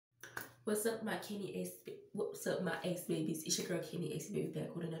What's up, my What's up, my ex babies? It's your girl Kenny Ace Baby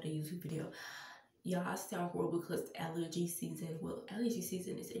back with another YouTube video. Y'all, I sound horrible because allergy season. Well, allergy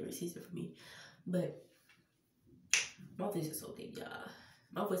season is every season for me, but my voice is so deep, y'all.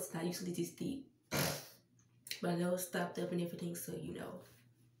 My voice is not usually this deep. My nose stopped up and everything, so you know.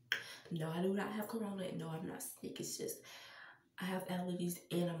 No, I do not have corona. No, I'm not sick. It's just I have allergies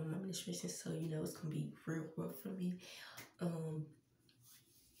and I'm on my menstruation, so you know it's gonna be real rough for me.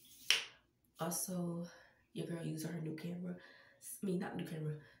 Also, your girl used her new camera. Not new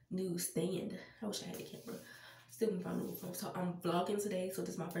camera, new stand. I wish I had a camera. Still been finding a new phone. So I'm vlogging today. So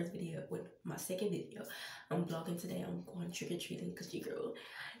this is my first video, with my second video. I'm vlogging today. I'm going trick or treating because your girl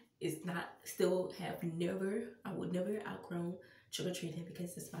is not, I would never outgrown trick or treating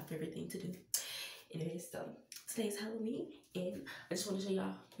because it's my favorite thing to do. Anyway, so today's Halloween, and I just want to show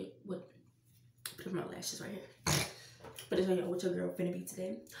y'all put my lashes right here. But to show y'all what your girl finna be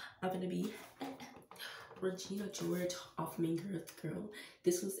today. I'm finna be Regina George off Mean Girl.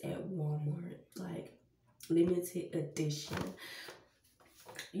 This was at Walmart, like limited edition.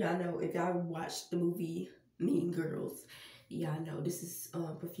 Y'all know, if y'all watched the movie Mean Girls, y'all know this is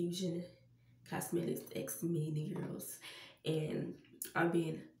Perfusion Cosmetics X Mean Girls, and I'm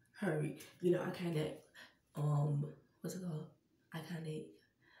being hurried. You know, I kind of what's it called? I kind of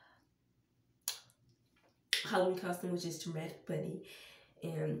Halloween costume, which is dramatic bunny,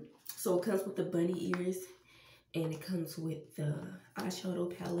 and so it comes with the bunny ears, and it comes with the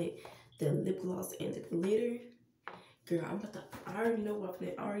eyeshadow palette, the lip gloss, and the glitter. Girl, I already know what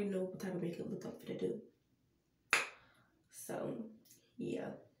type of makeup look I'm gonna do. So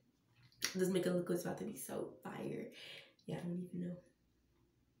yeah, this makeup look is about to be so fire. Yeah, I don't even know.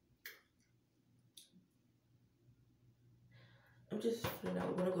 I'm just figuring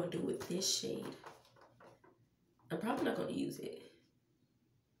out what I'm gonna do with this shade. I'm probably not gonna use it.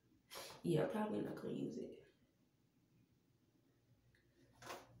 Yeah, I'm probably not gonna use it.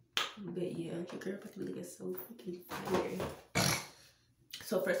 But yeah, your girl about to be looking so freaking fire.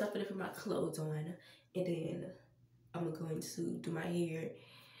 So first I'm gonna put my clothes on, and then I'm going to do my hair,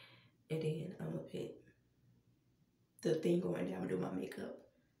 and then I'm gonna put the thing on, and I'm gonna do my makeup.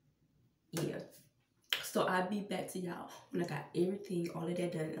 Yeah. So I'll be back to y'all when I got everything, all of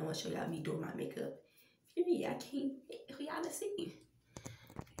that done, and I'm gonna show y'all me doing my makeup. I can't for y'all to see.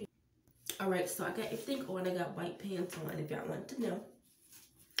 Alright, so I got everything on. I got white pants on, if y'all want to know.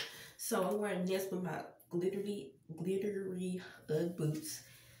 So I'm wearing this with my glittery Ugg boots.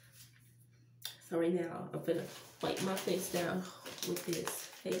 So right now I'm gonna wipe my face down with this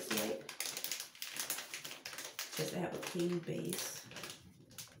face wipe, just to have a clean base.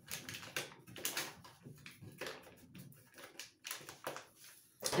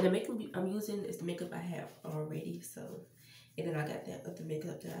 And the makeup I'm using is the makeup I have already. So, and then I got that other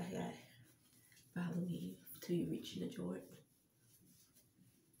makeup that I got for Halloween to be reaching the Jordan.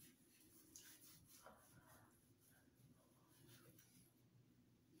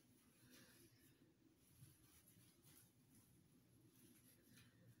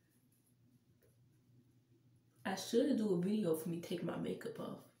 I should do a video for me taking my makeup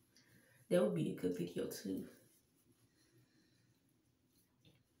off. That would be a good video too.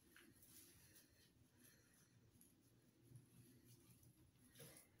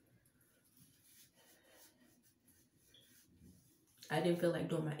 I didn't feel like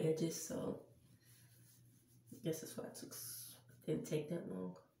doing my edges, so I guess that's why didn't take that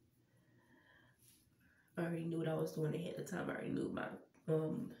long. I already knew what I was doing ahead of time. I already knew my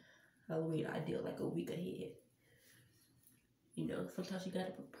Halloween idea like a week ahead. You know, sometimes you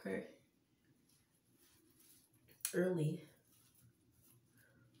gotta prepare early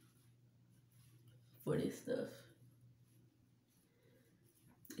for this stuff.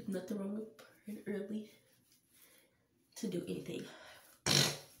 There's nothing wrong with preparing early to do anything.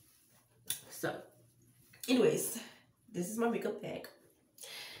 So, anyways, this is my makeup bag.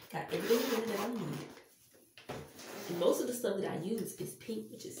 Got everything in that I need. And most of the stuff that I use is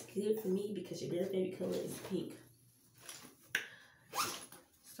pink, which is good for me because your girl's favorite color is pink.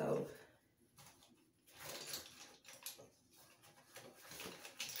 So,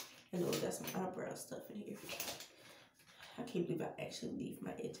 I know I got some eyebrow stuff in here. I can't believe I actually leave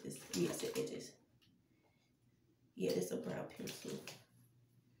my edges. Yes, the edges. Yeah, this is a brow pencil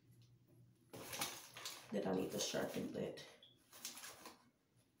that I need to sharpen, but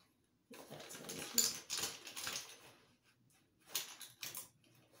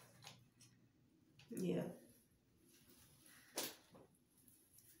yeah.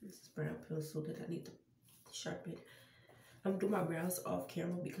 This is brown pencil that I need to sharpen. I'm doing my brows off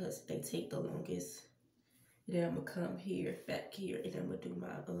camera because they take the longest. And then I'm gonna come here, back here, and then I'm gonna do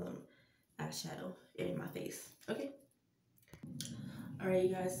my eyeshadow in my face. Okay. Alright, you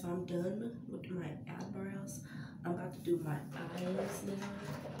guys, so I'm done with my eyebrows. I'm about to do my eyes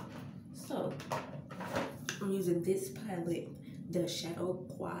now. So, I'm using this palette, the Shadow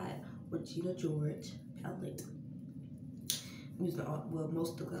Quad Regina George palette. I'm using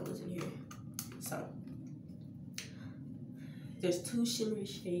most of the colors in here. So, there's 2 shimmery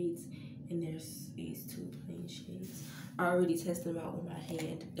shades and there's these 2 plain shades. I already tested them out with my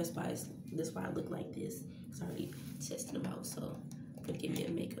hand. That's why I look like this. Cause I already tested them out. So, I'm gonna give me a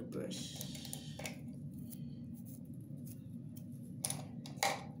makeup brush.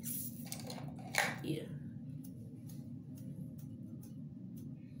 Yeah.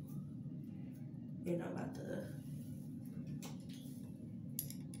 And I'm about to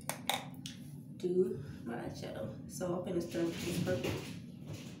do my eyeshadow. So I'm gonna start with this purple.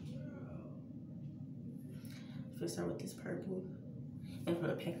 I'm gonna start with this purple. And I'm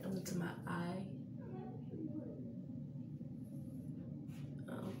gonna pack it onto my eye.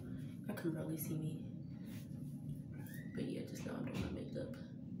 I can barely see me. But yeah, just know I'm doing my makeup.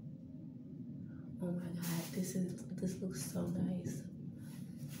 Oh my god, this looks so nice.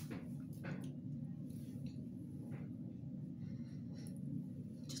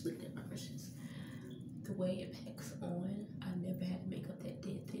 Just looking at my brushes. The way it packs on, I never had makeup that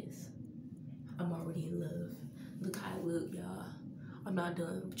did this. I'm already in love. Look how I look, y'all. I'm not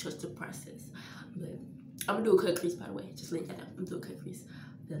done, trust the process. But I'm gonna do a cut crease, by the way. Just let that out. I'm gonna do a cut crease.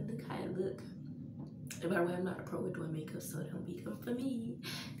 But look how I look. And by the way, I'm not a pro at doing makeup, so don't be coming for me.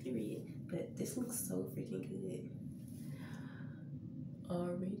 Period. But this looks so freaking good.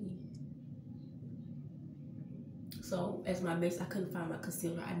 Already. So as my base, I couldn't find my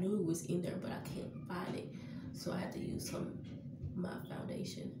concealer. I knew it was in there, but I can't find it. So I had to use my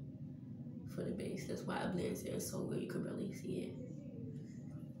foundation for the base. That's why it blends in so well. You can really see it.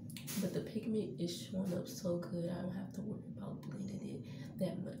 But the pigment is showing up so good. I don't have to worry about blending it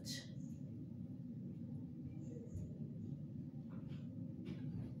that much.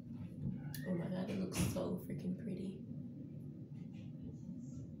 Oh my god, it looks so freaking pretty.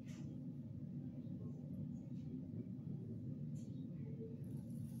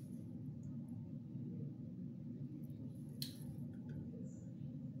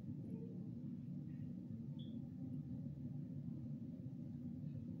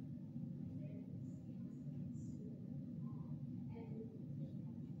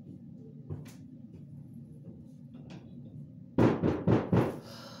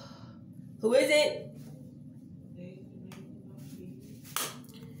 Who is it?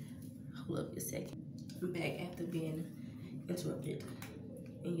 Hold up a second. I'm back after being interrupted.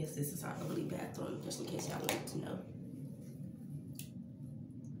 And yes, this is our ugly bathroom, just in case y'all wanted to know.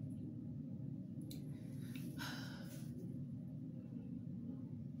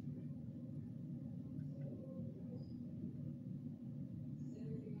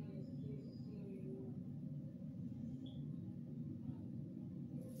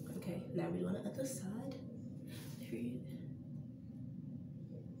 Okay, now we're on the other side. Period.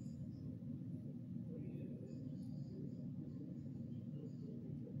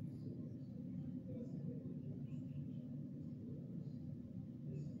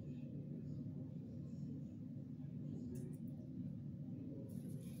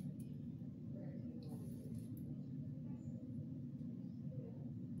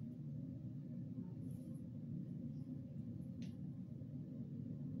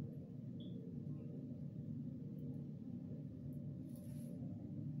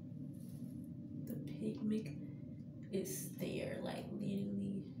 Pigment is there, like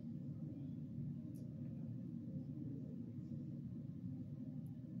literally.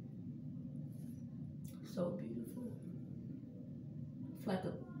 So beautiful. It's like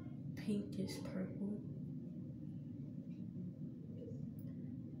a pinkish purple.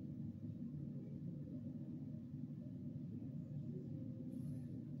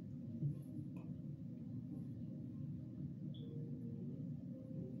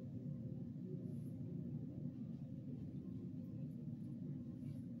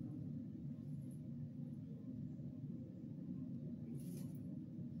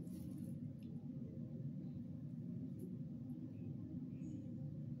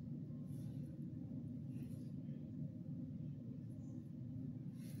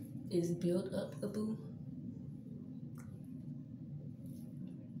 Is built up a boo.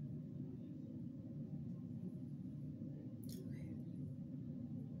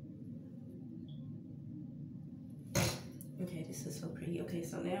 Okay, this is so pretty. Okay,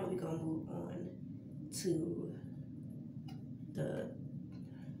 so now we're gonna move on to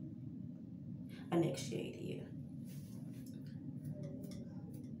a next shade here.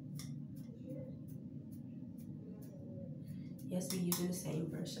 Yes, we're using the same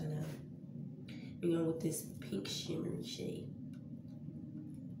brush, I know. We're going with this pink shimmery shade.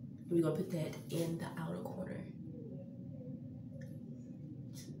 We're gonna put that in the outer corner.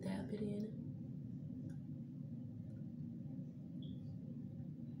 Just dab it in.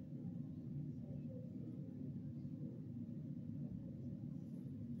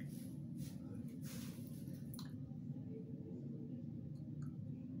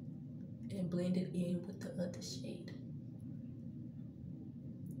 And blend it in with the other shade.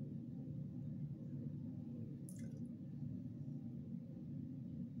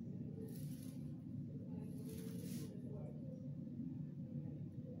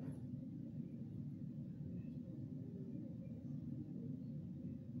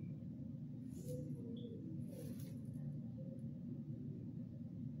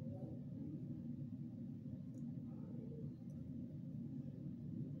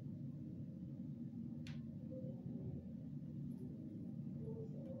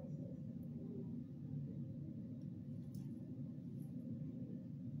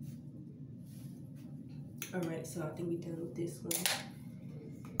 All right, so I think we're done with this one.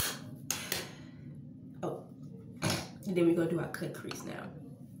 Oh, and then we're gonna do our cut crease now.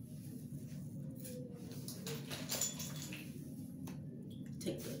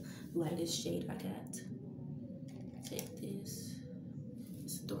 Take the lightest shade I got. Take this.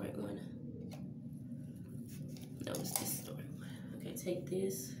 This is the right one. No, it's this is the right one. Okay, take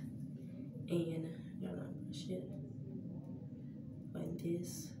this and y'all not brush it. And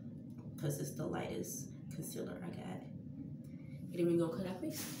this, because it's the lightest concealer I got. And then we're gonna cut our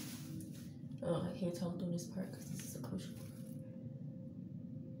crease. Oh, I can't tell I'm doing this part because this is a crucial part.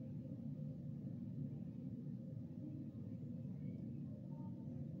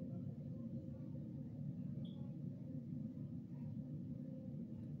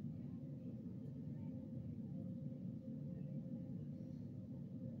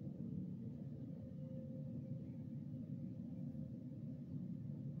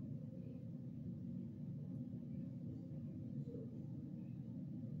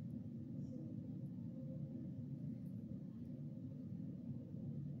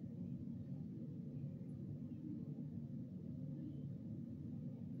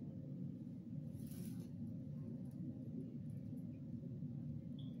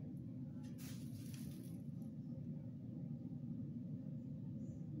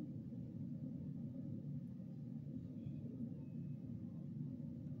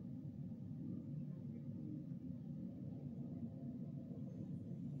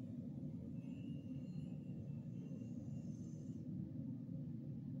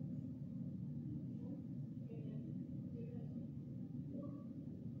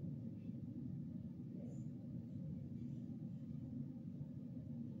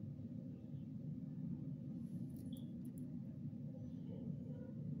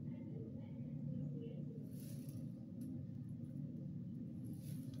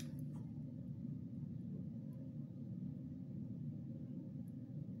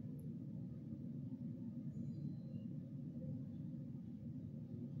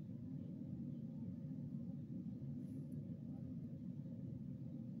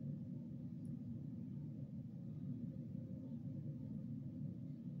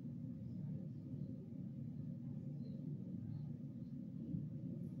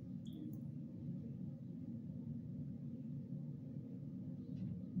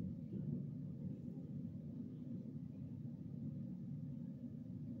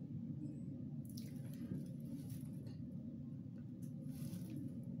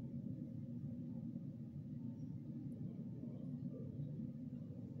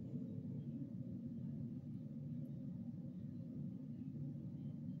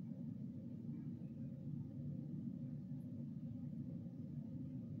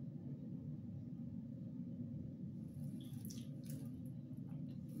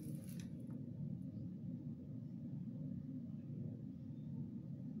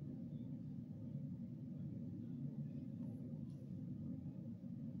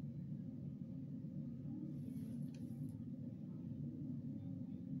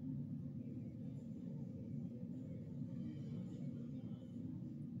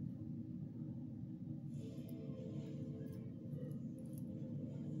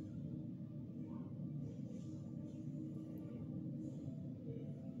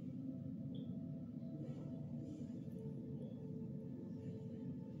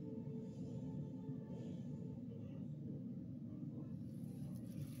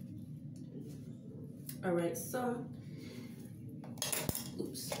 All right, so,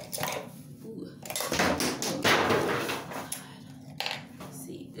 oops. Ooh.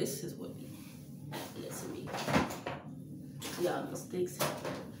 See, this is what be happening to me. Y'all mistakes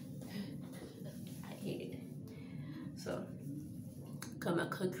happen. I hate it. So, got my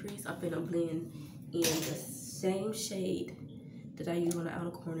cut crease. I'm gonna blend in the same shade that I use on the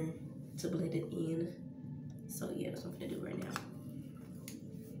outer corner to blend it in. So yeah, that's what I'm gonna do right now.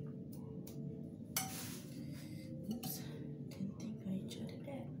 Oops, didn't think I should do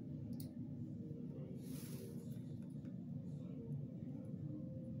that.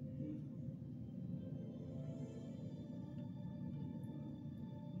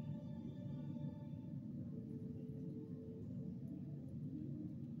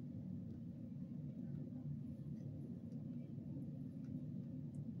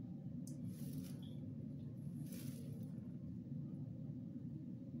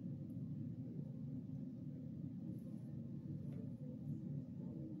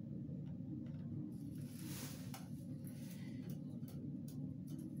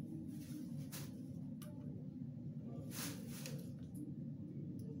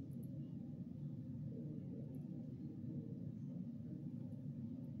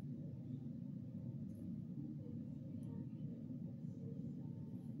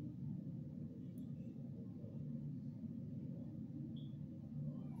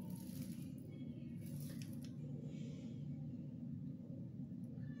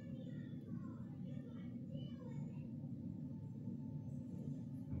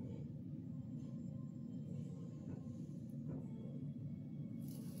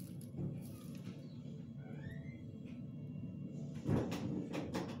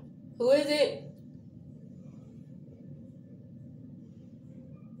 Who is it?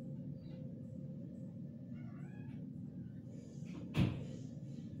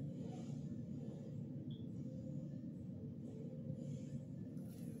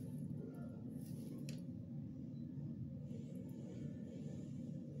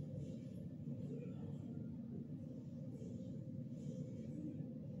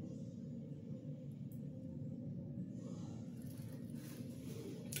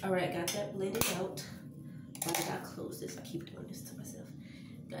 All right, got that blended out. I gotta close this. I keep doing this to myself.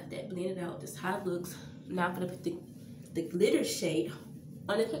 Got that blended out. This is how it looks. Now I'm gonna put the glitter shade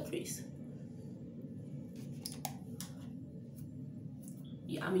on the cut crease.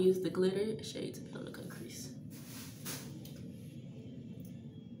 Yeah, I'm gonna use the glitter shade to put on the cut crease.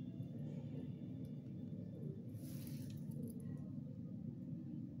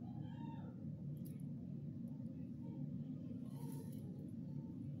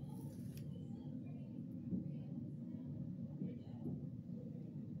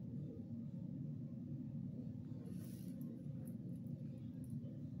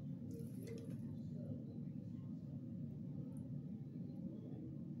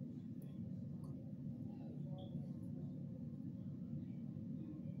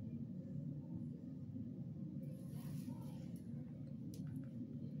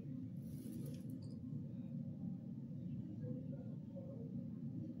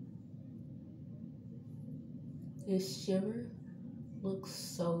 This shimmer looks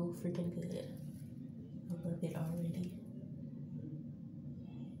so freaking good. I love it already.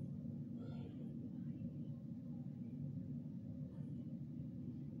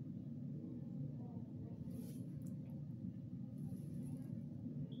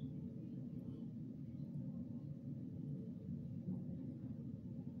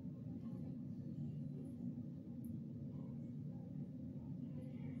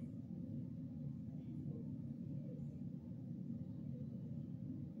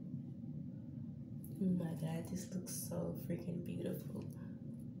 Oh my god, this looks so freaking beautiful.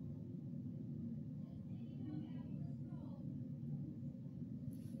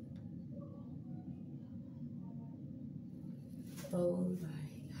 Oh my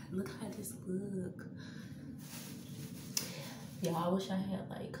god, look how this look. Yeah, I wish I had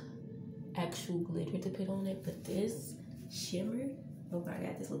like actual glitter to put on it, but this shimmer, oh my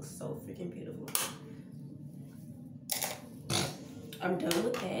god, this looks so freaking beautiful. I'm done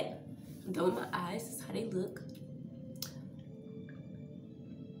with that. I'm done with my eyes. This is how they look.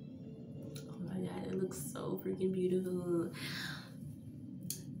 Oh my god, it looks so freaking beautiful.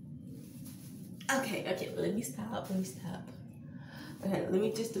 Okay, let me stop. Okay, let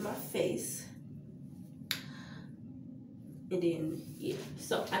me just do my face. And then, yeah.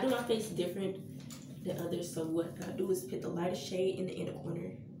 So I do my face different than others. So what I do is put the lighter shade in the inner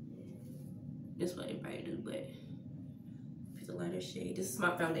corner. That's what everybody do, but put the lighter shade. This is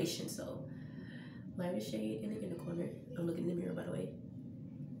my foundation, so lighter shade in the inner corner. I'm looking in the mirror, by the way.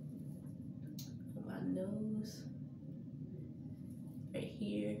 On my nose. Right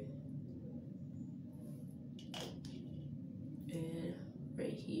here. And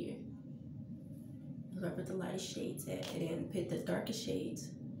right here. I put the lightest shades at, and then put the darkest shades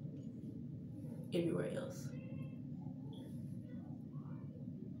everywhere else.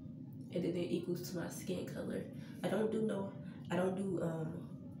 And then it equals to my skin color. I don't do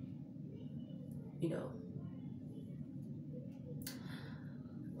you know,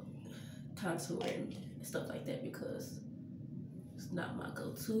 contour and stuff like that because it's not my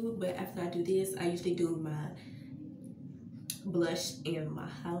go-to. But after I do this, I usually do my blush and my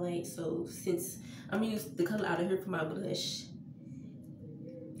highlight. So since I'm gonna use the color out of here for my blush,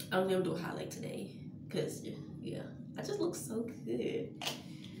 I'm gonna do a highlight today because yeah, I just look so good.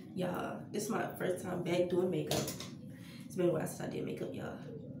 Y'all, this is my first time back doing makeup. It's been a while since I did makeup, y'all.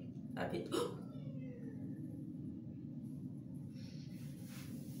 I picked I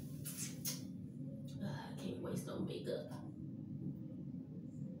can't waste no makeup.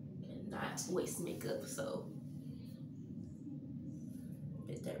 Cannot waste makeup, so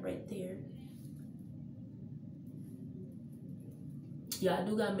put that right there. Yeah, I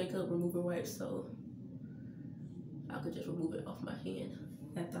do got makeup remover wipes, so I could just remove it off my hand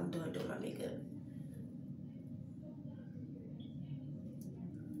after I'm done doing my makeup.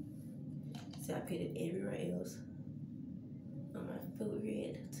 So I put it everywhere else. On my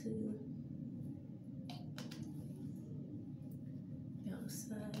forehead too. Down the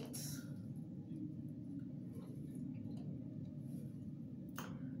sides.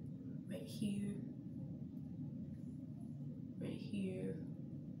 Right here. Right here.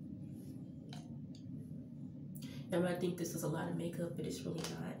 Now I might think this is a lot of makeup, but it's really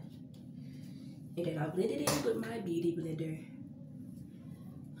not. And then I blend it in with my beauty blender.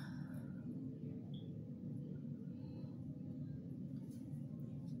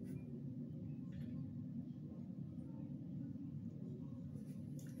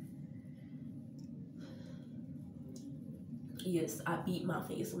 Yes, I beat my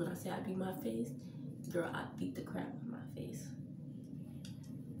face. When I say I beat my face, girl, I beat the crap out of my face.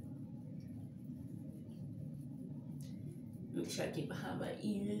 Make sure I get behind my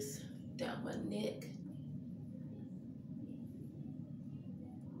ears, down my neck.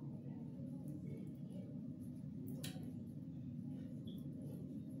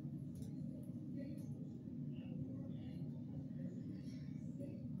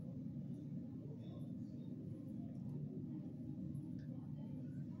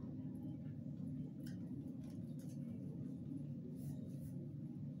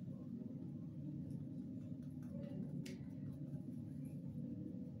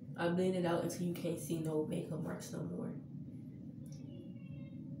 I blend it out until you can't see no makeup marks no more.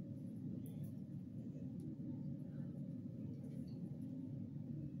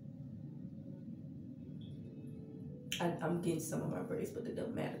 I'm getting some of my braids, but it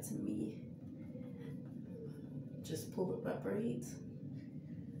don't matter to me. Just pull up my braids.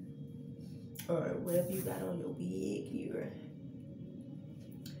 Or whatever you got on your wig here.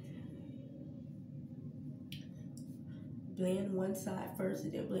 Blend one side first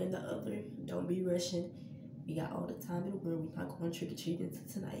and then blend the other. Don't be rushing. We got all the time in the world. We're not going trick-or-treating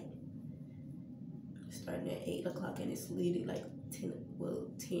tonight. Starting at 8 o'clock and it's literally like 10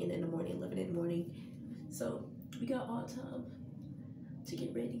 in the morning, 11 in the morning. So we got all time to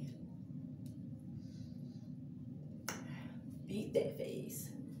get ready. Beat that face.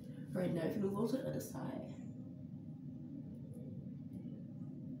 Right now, if you move over to the other side.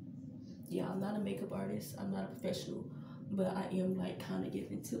 Yeah, I'm not a makeup artist. I'm not a professional. But I am like kind of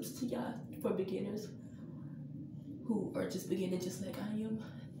giving tips to y'all for beginners who are just beginning just like I am.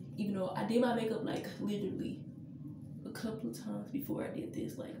 Even though I did my makeup like literally a couple of times before I did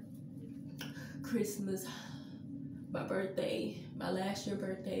this, like Christmas, my birthday, my last year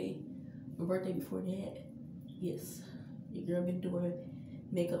birthday, my birthday before that. Yes, your girl been doing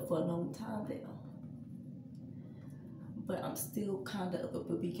makeup for a long time now. But I'm kind of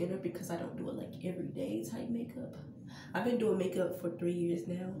a beginner because I don't do it like everyday type makeup. I've been doing makeup for 3 years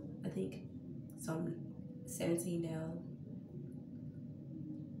now, I think. So I'm 17 now.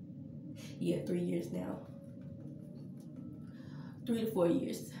 Yeah, 3 years now. 3 to 4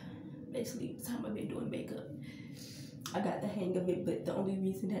 years, basically, the time I've been doing makeup. I got the hang of it, but the only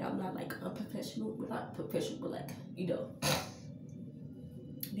reason that I'm not like unprofessional, well, not professional, but like, you know,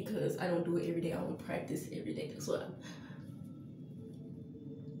 because I don't do it every day. I don't practice every day. That's what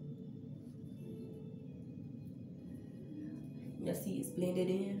y'all see it's blended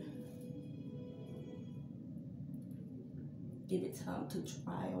in. Give it time to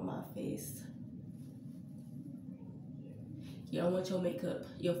dry on my face. You don't want your makeup,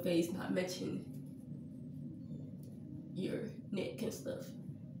 your face not matching your neck and stuff,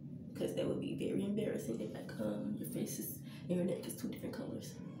 because that would be very embarrassing if like your face and your neck is 2 different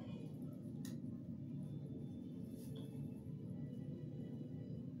colors.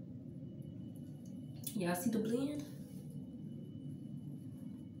 Y'all see the blend?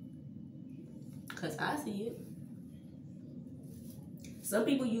 Cause I see it. Some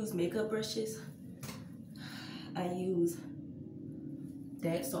people use makeup brushes. I use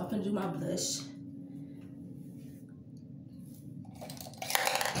that, so I'm gonna do my blush.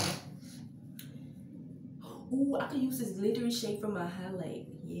 Ooh, I could use this glittery shade for my highlight.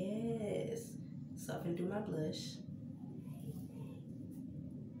 Yes. So I'm gonna do my blush.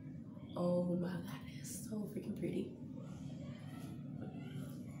 Oh my god, it's so freaking pretty.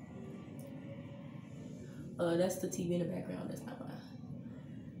 That's the TV in the background. That's not mine.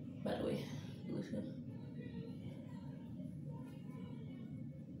 By the way,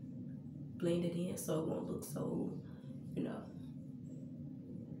 blend it in so it won't look so, you know.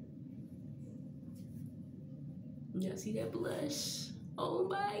 Y'all see that blush? Oh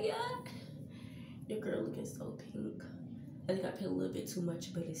my god. Your girl looking so pink. I think I put a little bit too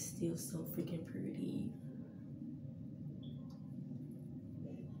much, but it's still so freaking pretty.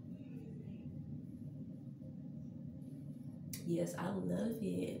 Yes, I love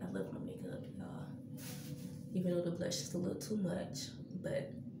it. I love my makeup, y'all. Even though the blush is a little too much,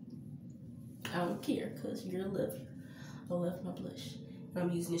 but I don't care because you're gonna love you. I love my blush. And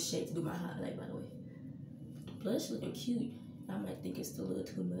I'm using this shade to do my highlight, by the way. Blush looking cute. I might think it's a little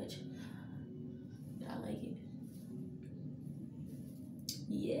too much. But I like it.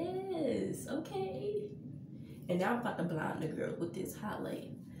 Yes, okay. And now I'm about to blind the girl with this highlight.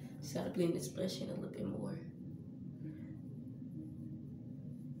 Just gotta blend this blush in a little bit more.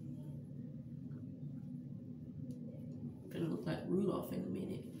 Gonna look like Rudolph in a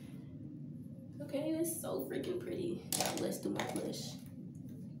minute. Okay, that's so freaking pretty. Now let's do my blush.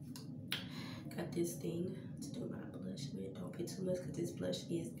 Got this thing to do my blush with. Don't put too much because this blush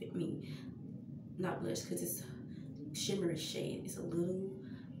is not blush because it's shimmery shade. It's a little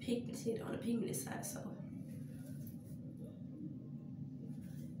pigmented on the pigmented side, so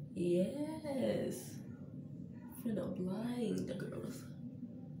yes. I'm gonna blind the girls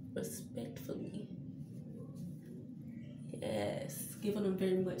respectfully. Yes, giving them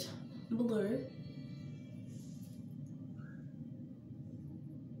very much blur.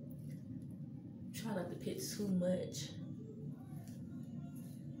 Try not to put too much.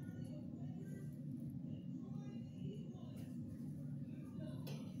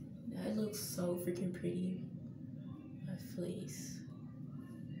 That looks so freaking pretty. My face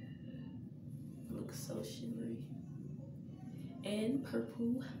looks so shimmery and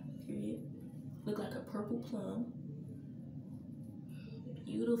purple. Period. Look like a purple plum.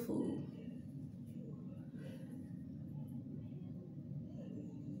 Beautiful.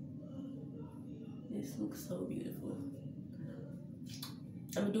 This looks so beautiful.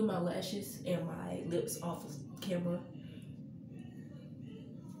 I'm gonna do my lashes and my lips off of camera.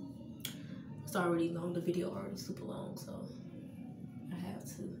 It's already long. The video already super long, so I have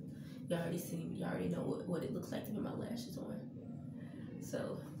to. You already seen. You already know what it looks like to put my lashes on.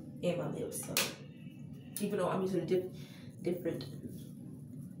 So, and my lips. So, even though I'm using a different,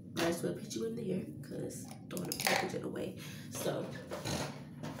 might as well put you in there because don't want to package it away. So,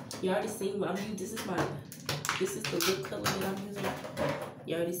 you already seen what I'm using. This is the lip color that I'm using.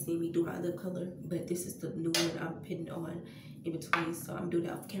 You already seen me do my lip color, but this is the new one I'm putting on in between. So I'm doing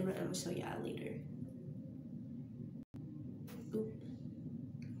that off camera and I'm gonna show y'all later. Oop.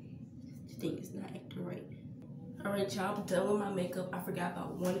 This thing is not acting right. All right, y'all, I'm done with my makeup. I forgot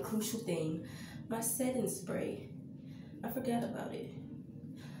about one crucial thing. My setting spray. I forgot about it.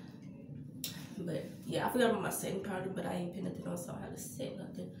 But yeah, I forgot about my setting powder, but I ain't put nothing on, so I have to set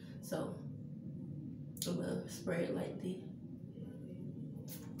nothing. So I'm gonna spray it lightly.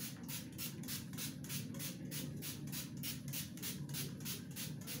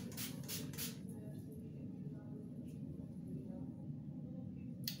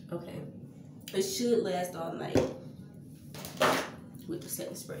 Okay, it should last all night with the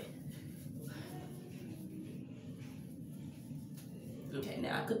setting spray. Okay,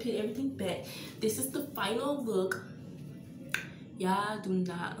 now I could put everything back. This is the final look. Y'all do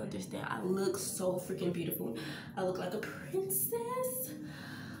not understand. I look so freaking beautiful. I look like a princess.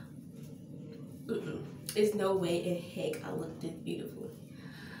 There's no way in heck I look this beautiful.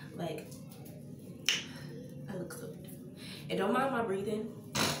 Like, I look so beautiful. And don't mind my breathing.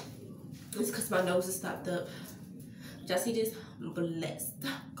 It's because my nose is stopped up. Y'all see this? Blessed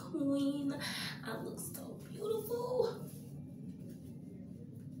queen. I look so beautiful.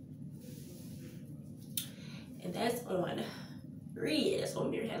 And that's on Red. That's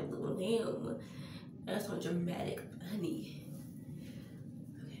on Mary Had a Little Lamb. That's on Dramatic Bunny.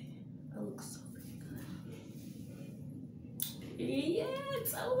 Okay, I look so pretty good.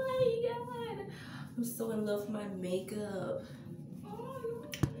 Yes, oh my god. I'm so in love with my makeup. I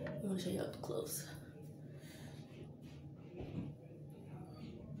want to show you up close.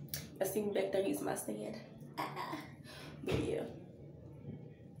 I see me back there using my stand. But yeah.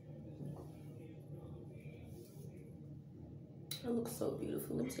 I look so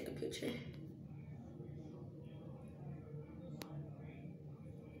beautiful. Let me take a picture.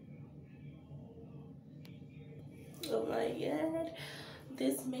 Oh my god.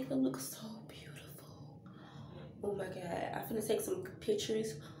 This makeup looks so beautiful. Oh my god. I'm gonna take some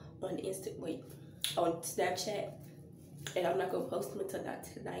pictures on on Snapchat. And I'm not gonna post them until not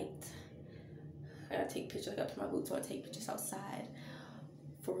tonight. I gotta take pictures. I gotta put my boots on and take pictures outside.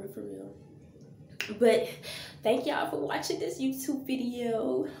 For real, for real. But thank y'all for watching this YouTube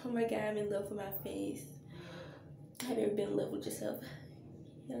video. Oh my god, I'm in love with my face. Have you ever been in love with yourself?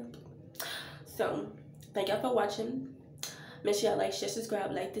 Yeah. So thank y'all for watching. Make sure y'all like, share,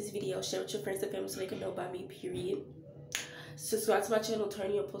 subscribe, like this video, share with your friends and family so they can know about me, period. Subscribe to my channel, turn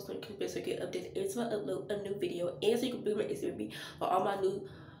on your post notifications so you get updated every time I upload a new video, and so you can be my SBB for all my new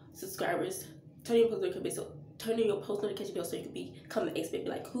subscribers. Turn on your post notifications so turn on your post notification bell so you can become an expert. Be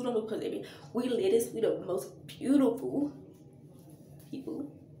like, who don't post every? We latest, we the most beautiful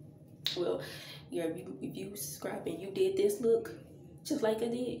people. Well, yeah, if you subscribe and you did this look just like I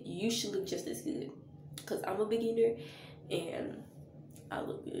did, you should look just as good. Cause I'm a beginner and I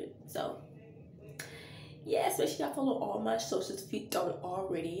look good. So yeah, especially y'all follow all my socials if you don't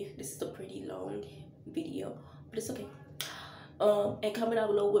already. This is a pretty long video, but it's okay. And comment down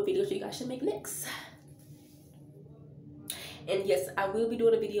below what videos you guys should make next. And yes, I will be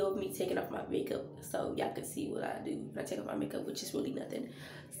doing a video of me taking off my makeup, so y'all can see what I do when I take off my makeup, which is really nothing.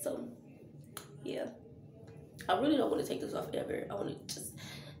 So yeah, I really don't want to take this off ever. I want to just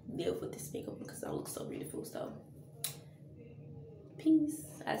live with this makeup because I look so beautiful. So peace.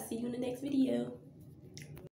 I'll see you in the next video.